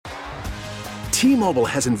T-Mobile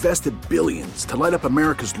has invested billions to light up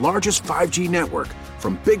America's largest 5G network,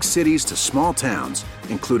 from big cities to small towns,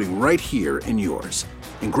 including right here in yours.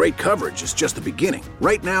 And great coverage is just the beginning.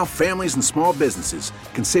 Right now, families and small businesses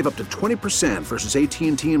can save up to 20% versus AT&T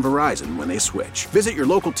and Verizon when they switch. Visit your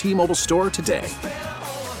local T-Mobile store today.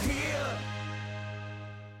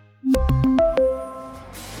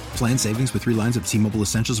 Plan savings with 3 lines of T-Mobile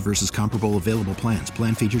Essentials versus comparable available plans.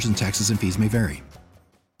 Plan features and taxes and fees may vary.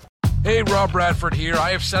 Hey, Rob Bradford here. I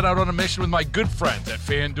have set out on a mission with my good friends at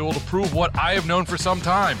FanDuel to prove what I have known for some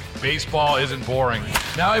time. Baseball isn't boring.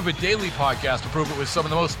 Now I have a daily podcast to prove it with some of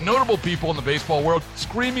the most notable people in the baseball world,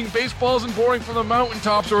 screaming baseball isn't boring from the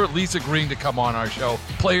mountaintops, or at least agreeing to come on our show.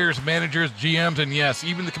 Players, managers, GMs, and yes,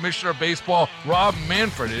 even the commissioner of baseball, Rob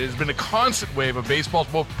Manfred. It has been a constant wave of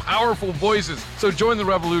baseball's most powerful voices. So join the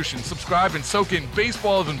revolution. Subscribe and soak in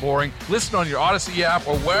Baseball Isn't Boring. Listen on your Odyssey app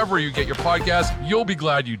or wherever you get your podcast. You'll be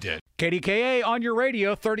glad you did. KDKA on your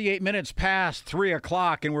radio, 38 minutes past 3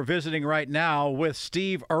 o'clock, and we're visiting right now with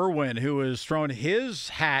Steve Irwin, who has thrown his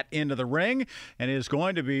hat into the ring and is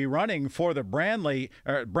going to be running for the newly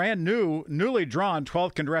drawn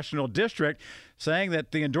 12th Congressional District, saying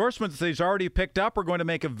that the endorsements that he's already picked up are going to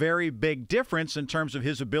make a very big difference in terms of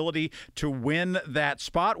his ability to win that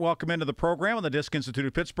spot. Welcome into the program on the Disc Institute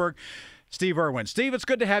of Pittsburgh, Steve Irwin. Steve, it's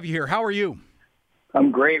good to have you here. How are you? I'm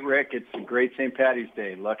great, Rick. It's a great St. Patty's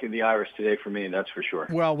Day. Lucky the Irish today for me, that's for sure.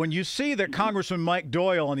 Well, when you see that Congressman Mike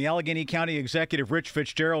Doyle and the Allegheny County Executive Rich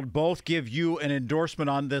Fitzgerald both give you an endorsement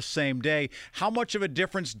on this same day, how much of a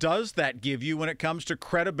difference does that give you when it comes to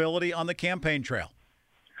credibility on the campaign trail?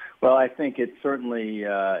 Well, I think it certainly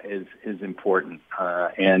is important.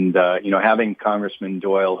 Having Congressman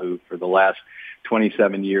Doyle, who for the last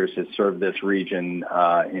 27 years has served this region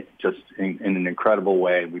just in an incredible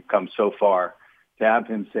way. We've come so far. To have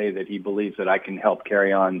him say that he believes that I can help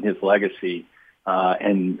carry on his legacy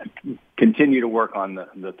and continue to work on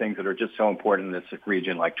the things that are just so important in this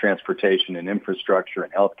region, like transportation and infrastructure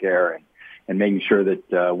and healthcare, and making sure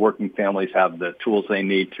that working families have the tools they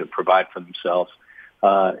need to provide for themselves,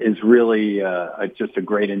 is really just a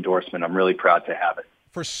great endorsement. I'm really proud to have it.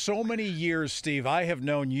 For so many years, Steve, I have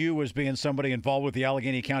known you as being somebody involved with the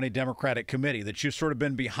Allegheny County Democratic Committee, that you've sort of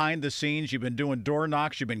been behind the scenes. You've been doing door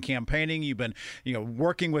knocks. You've been campaigning. You've been,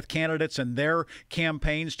 working with candidates and their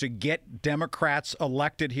campaigns to get Democrats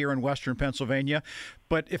elected here in Western Pennsylvania.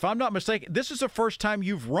 But if I'm not mistaken, this is the first time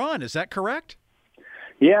you've run. Is that correct?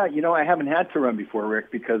 Yeah, I haven't had to run before,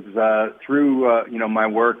 Rick, because through, my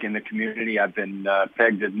work in the community, I've been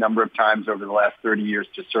pegged a number of times over the last 30 years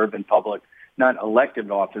to serve in public, not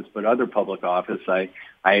elected office, but other public office. I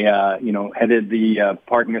headed the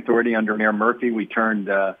parking authority under Mayor Murphy. We turned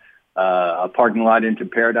a parking lot into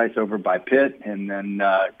paradise over by Pitt, and then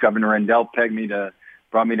Governor Rendell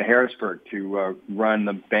brought me to Harrisburg to run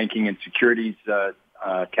the banking and securities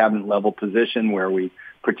cabinet level position, where we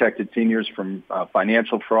protected seniors from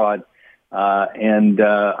financial fraud.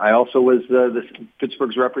 I also was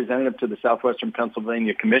Pittsburgh's representative to the Southwestern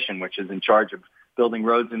Pennsylvania Commission, which is in charge of building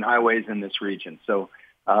roads and highways in this region. So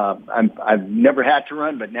I've never had to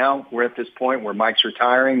run, but now we're at this point where Mike's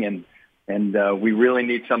retiring, and we really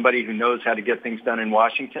need somebody who knows how to get things done in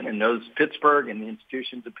Washington and knows Pittsburgh and the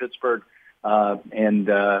institutions of Pittsburgh.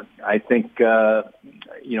 I think,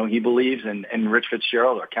 he believes, and Rich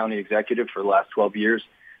Fitzgerald, our county executive for the last 12 years,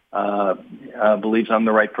 believes I'm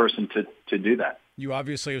the right person to do that. You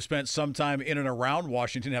obviously have spent some time in and around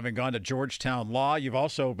Washington, having gone to Georgetown Law. You've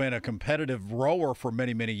also been a competitive rower for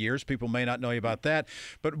many, many years. People may not know you about that.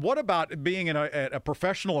 But what about being a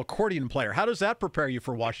professional accordion player? How does that prepare you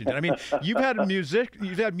for Washington? I mean, you've had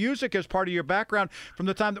music as part of your background from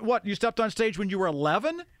the time that, you stepped on stage when you were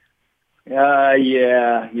 11?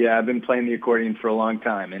 Yeah. I've been playing the accordion for a long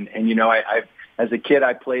time. And as a kid,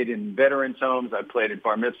 I played in veterans' homes. I played at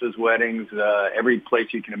bar mitzvahs, weddings, every place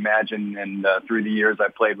you can imagine. And through the years, I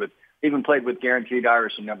played with Guaranteed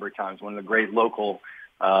Irish a number of times, one of the great local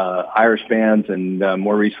Irish bands, and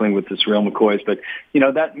more recently with the Surreal McCoys. But,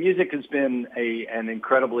 that music has been an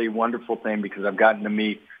incredibly wonderful thing, because I've gotten to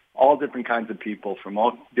meet all different kinds of people from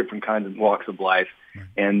all different kinds of walks of life.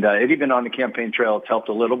 And even on the campaign trail, it's helped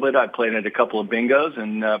a little bit. I played at a couple of bingos,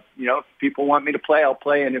 and, if people want me to play, I'll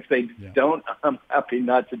play. And if they don't, I'm happy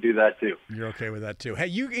not to do that too. You're okay with that too. Hey,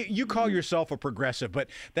 you call yourself a progressive, but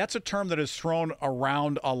that's a term that is thrown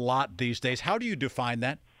around a lot these days. How do you define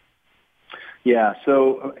that? Yeah,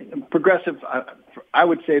 so progressive, I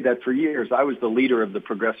would say that for years I was the leader of the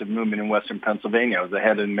progressive movement in Western Pennsylvania. I was the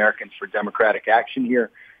head of Americans for Democratic Action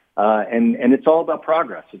here. And it's all about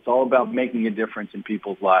progress. It's all about making a difference in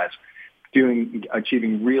people's lives.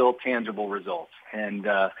 achieving real tangible results. And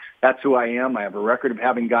that's who I am. I have a record of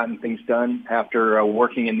having gotten things done after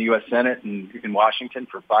working in the U.S. Senate and in Washington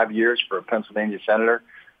for 5 years for a Pennsylvania senator,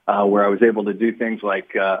 where I was able to do things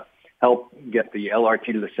like help get the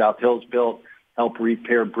LRT to the South Hills built, help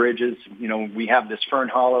repair bridges. You know, we have this Fern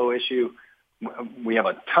Hollow issue. We have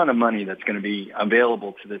a ton of money that's going to be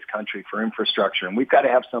available to this country for infrastructure, and we've got to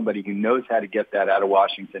have somebody who knows how to get that out of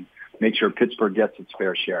Washington, make sure Pittsburgh gets its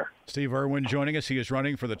fair share. Steve Irwin joining us. He is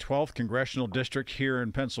running for the 12th Congressional District here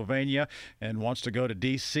in Pennsylvania and wants to go to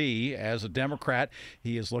D.C. as a Democrat.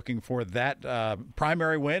 He is looking for that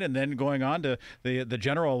primary win and then going on to the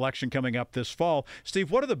general election coming up this fall. Steve,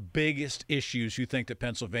 what are the biggest issues you think that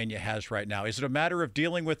Pennsylvania has right now? Is it a matter of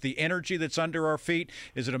dealing with the energy that's under our feet?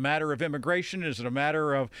 Is it a matter of immigration? Is it a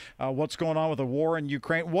matter of what's going on with the war in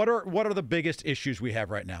Ukraine? What are the biggest issues we have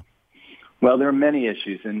right now? Well, there are many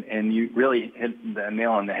issues, and you really hit the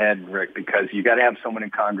nail on the head, Rick, because you got to have someone in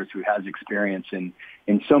Congress who has experience in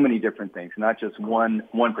so many different things, not just one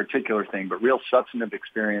particular thing, but real substantive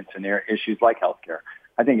experience in issues like healthcare.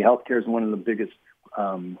 I think healthcare is one of the biggest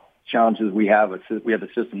challenges we have. We have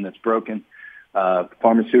a system that's broken.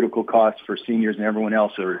 Pharmaceutical costs for seniors and everyone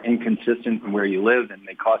else are inconsistent in where you live, and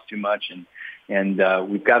they cost too much, and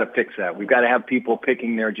we've got to fix that. We've got to have people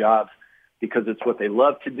picking their jobs because it's what they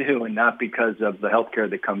love to do and not because of the health care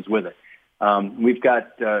that comes with it. We've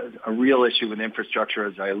got a real issue with infrastructure,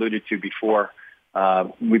 as I alluded to before.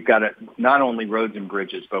 We've got not only roads and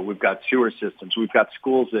bridges, but we've got sewer systems. We've got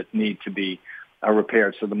schools that need to be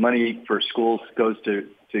repaired. So the money for schools goes to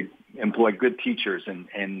employ good teachers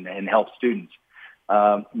and help students.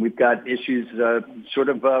 We've got issues,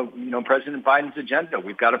 President Biden's agenda.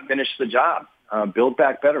 We've got to finish the job, build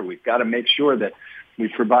back better. We've got to make sure that we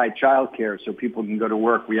provide child care so people can go to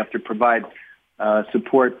work. We have to provide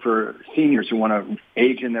support for seniors who want to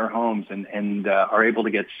age in their homes and are able to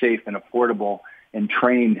get safe and affordable and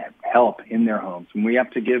trained help in their homes. And we have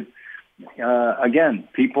to give,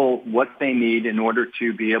 people what they need in order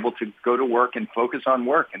to be able to go to work and focus on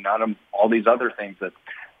work and not on all these other things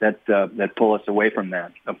that pull us away from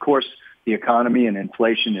that. Of course, the economy and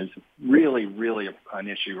inflation is really, really an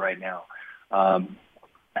issue right now.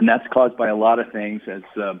 And that's caused by a lot of things. As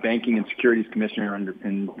Banking and Securities Commissioner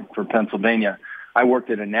for Pennsylvania, I worked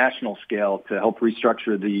at a national scale to help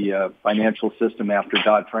restructure the financial system after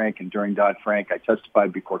Dodd-Frank. And during Dodd-Frank, I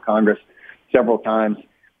testified before Congress several times.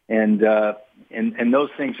 And those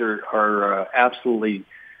things are absolutely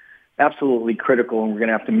critical. And we're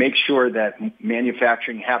going to have to make sure that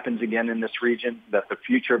manufacturing happens again in this region, that the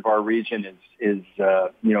future of our region is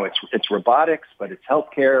it's robotics, but it's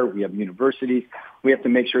healthcare. We have universities. We have to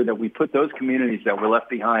make sure that we put those communities that were left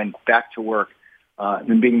behind back to work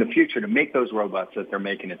and being the future to make those robots that they're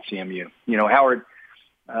making at CMU. You know, Howard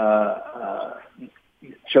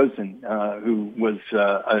Chosen, who was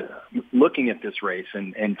looking at this race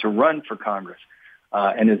and to run for Congress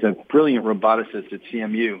and is a brilliant roboticist at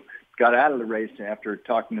CMU, got out of the race after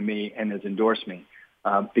talking to me and has endorsed me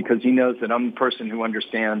because he knows that I'm the person who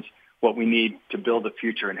understands what we need to build the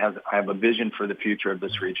future and I have a vision for the future of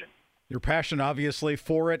this region. Your passion, obviously,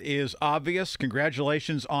 for it is obvious.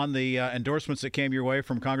 Congratulations on the endorsements that came your way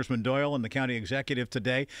from Congressman Doyle and the county executive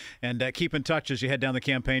today. And keep in touch as you head down the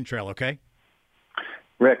campaign trail, okay?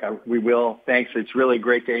 Rick, we will. Thanks. It's really a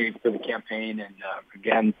great day for the campaign. And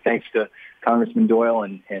again, thanks to Congressman Doyle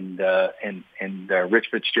and Rich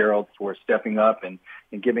Fitzgerald for stepping up and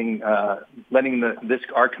giving, letting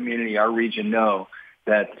our community, our region know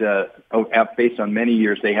that based on many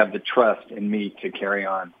years, they have the trust in me to carry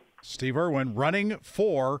on. Steve Irwin running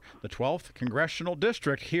for the 12th Congressional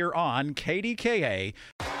District here on KDKA.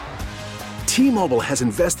 T-Mobile has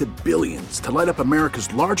invested billions to light up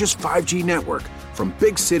America's largest 5G network, from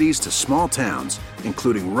big cities to small towns,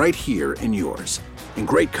 including right here in yours. And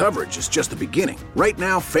great coverage is just the beginning. Right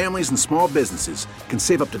now, families and small businesses can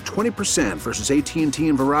save up to 20% versus AT&T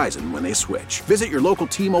and Verizon when they switch. Visit your local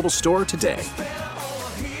T-Mobile store today.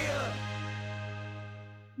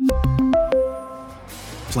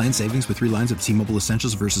 Plan savings with 3 lines of T-Mobile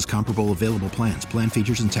Essentials versus comparable available plans. Plan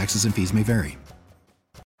features and taxes and fees may vary.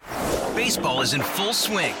 Baseball is in full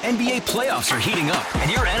swing. NBA playoffs are heating up, and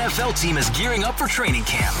your NFL team is gearing up for training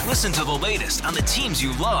camp. Listen to the latest on the teams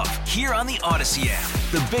you love here on the Odyssey app.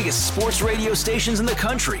 The biggest sports radio stations in the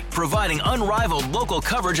country, providing unrivaled local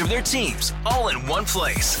coverage of their teams, all in one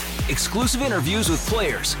place. Exclusive interviews with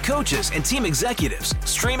players, coaches, and team executives,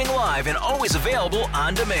 streaming live and always available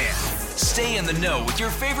on demand. Stay in the know with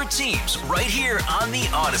your favorite teams right here on the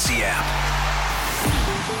Odyssey app.